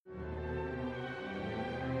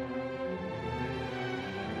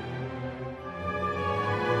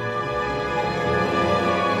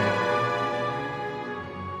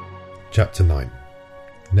Chapter 9.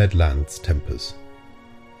 Ned Land's Tempers.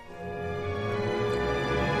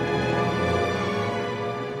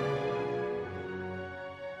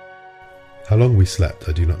 How long we slept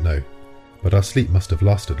I do not know, but our sleep must have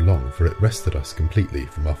lasted long, for it rested us completely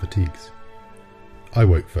from our fatigues. I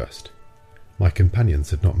woke first. My companions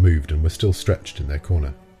had not moved and were still stretched in their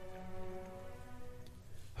corner.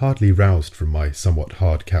 Hardly roused from my somewhat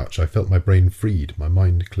hard couch, I felt my brain freed, my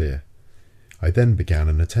mind clear. I then began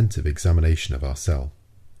an attentive examination of our cell.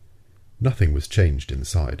 Nothing was changed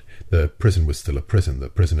inside. The prison was still a prison, the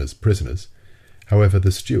prisoners prisoners. However,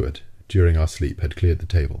 the steward, during our sleep, had cleared the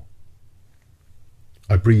table.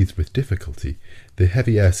 I breathed with difficulty. The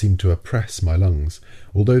heavy air seemed to oppress my lungs.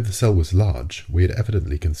 Although the cell was large, we had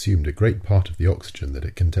evidently consumed a great part of the oxygen that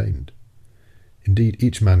it contained. Indeed,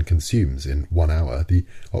 each man consumes, in 1 hour, the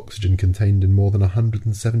oxygen contained in more than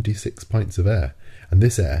 176 pints of air, and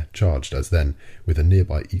this air, charged as then with a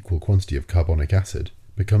nearby equal quantity of carbonic acid,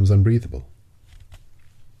 becomes unbreathable.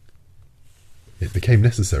 It became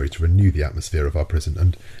necessary to renew the atmosphere of our prison,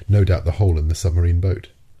 and no doubt the hole in the submarine boat.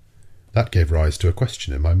 That gave rise to a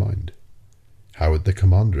question in my mind. How would the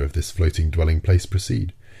commander of this floating dwelling place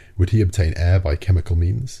proceed? Would he obtain air by chemical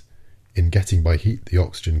means, in getting by heat the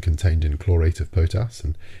oxygen contained in chlorate of potass,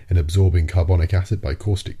 and in absorbing carbonic acid by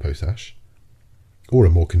caustic potash? Or a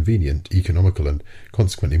more convenient, economical, and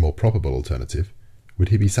consequently more probable alternative, would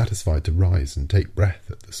he be satisfied to rise and take breath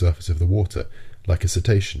at the surface of the water like a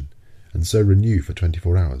cetacean, and so renew for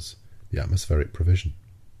 24 hours the atmospheric provision?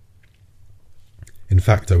 In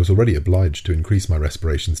fact, I was already obliged to increase my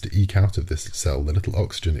respirations to eke out of this cell the little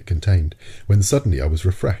oxygen it contained, when suddenly I was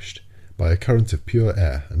refreshed by a current of pure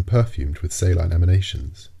air and perfumed with saline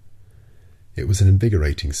emanations. It was an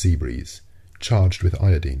invigorating sea breeze, charged with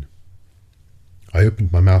iodine. I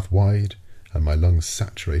opened my mouth wide, and my lungs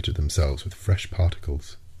saturated themselves with fresh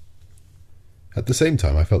particles. At the same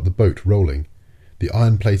time I felt the boat rolling. The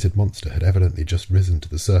iron-plated monster had evidently just risen to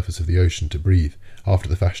the surface of the ocean to breathe, after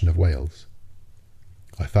the fashion of whales.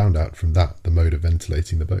 I found out from that the mode of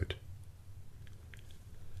ventilating the boat.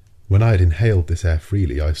 When I had inhaled this air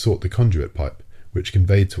freely, I sought the conduit pipe, which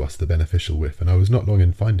conveyed to us the beneficial whiff, and I was not long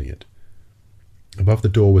in finding it. Above the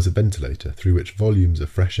door was a ventilator, through which volumes of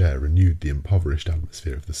fresh air renewed the impoverished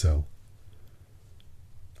atmosphere of the cell.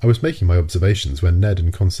 I was making my observations when Ned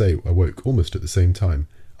and Conseil awoke almost at the same time,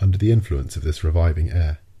 under the influence of this reviving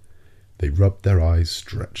air. They rubbed their eyes,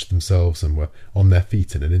 stretched themselves, and were on their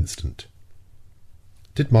feet in an instant.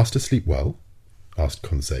 "Did master sleep well?" asked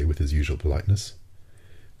Conseil with his usual politeness.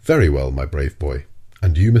 "Very well, my brave boy.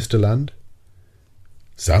 And you, Mr. Land?"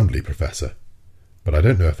 "Soundly, Professor. But I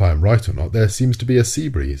don't know if I am right or not. There seems to be a sea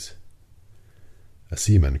breeze." A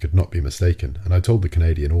seaman could not be mistaken, and I told the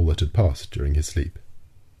Canadian all that had passed during his sleep.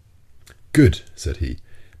 "Good," said he.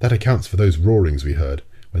 "That accounts for those roarings we heard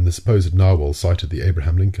when the supposed narwhal sighted the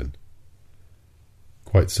Abraham Lincoln."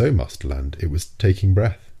 "Quite so, Master Land. It was taking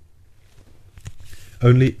breath."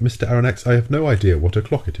 "Only, Mr. Aronnax, I have no idea what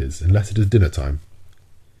o'clock it is, unless it is dinner-time."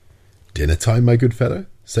 "Dinner-time, my good fellow?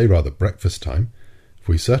 Say rather breakfast-time,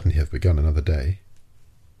 for we certainly have begun another day."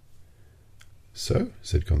 "So,"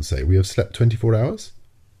 said Conseil, "we have slept 24 hours?"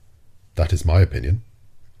 "That is my opinion."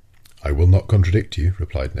 "I will not contradict you,"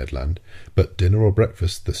 replied Ned Land, "but dinner or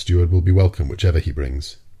breakfast, the steward will be welcome whichever he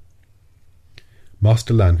brings."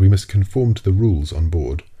 "Master Land, we must conform to the rules on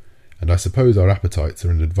board, and I suppose our appetites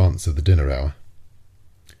are in advance of the dinner hour."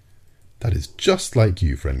 "That is just like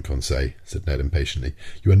you, friend Conseil," said Ned impatiently.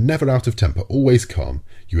 "You are never out of temper, always calm.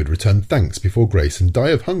 You would return thanks before grace and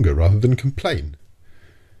die of hunger rather than complain."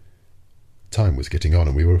 Time was getting on,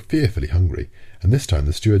 and we were fearfully hungry, and this time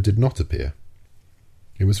the steward did not appear.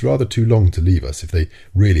 It was rather too long to leave us if they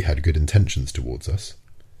really had good intentions towards us.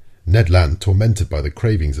 Ned Land, tormented by the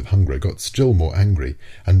cravings of hunger, got still more angry,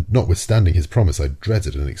 and notwithstanding his promise, I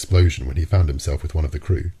dreaded an explosion when he found himself with one of the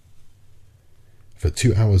crew. For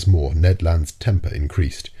 2 hours more Ned Land's temper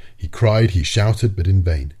increased. He cried, he shouted, but in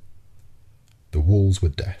vain. The walls were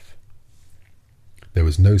deaf. There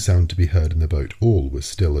was no sound to be heard in the boat. All was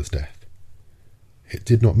still as death. It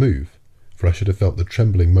did not move, for I should have felt the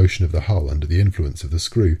trembling motion of the hull under the influence of the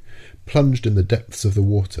screw. Plunged in the depths of the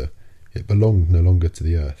water, it belonged no longer to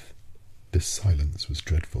the earth. This silence was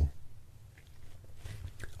dreadful.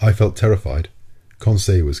 I felt terrified.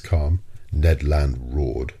 Conseil was calm. Ned Land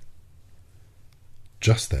roared.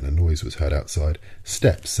 Just then a noise was heard outside.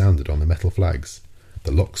 Steps sounded on the metal flags.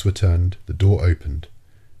 The locks were turned, the door opened,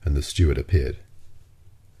 and the steward appeared.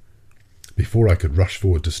 Before I could rush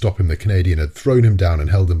forward to stop him, the Canadian had thrown him down and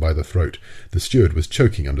held him by the throat. The steward was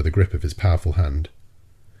choking under the grip of his powerful hand.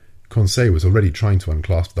 Conseil was already trying to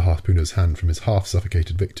unclasp the harpooner's hand from his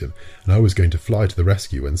half-suffocated victim, and I was going to fly to the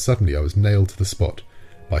rescue when suddenly I was nailed to the spot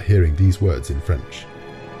by hearing these words in French.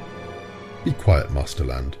 "Be quiet, Master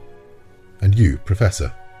Land. And you,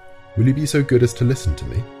 Professor, will you be so good as to listen to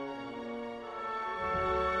me?"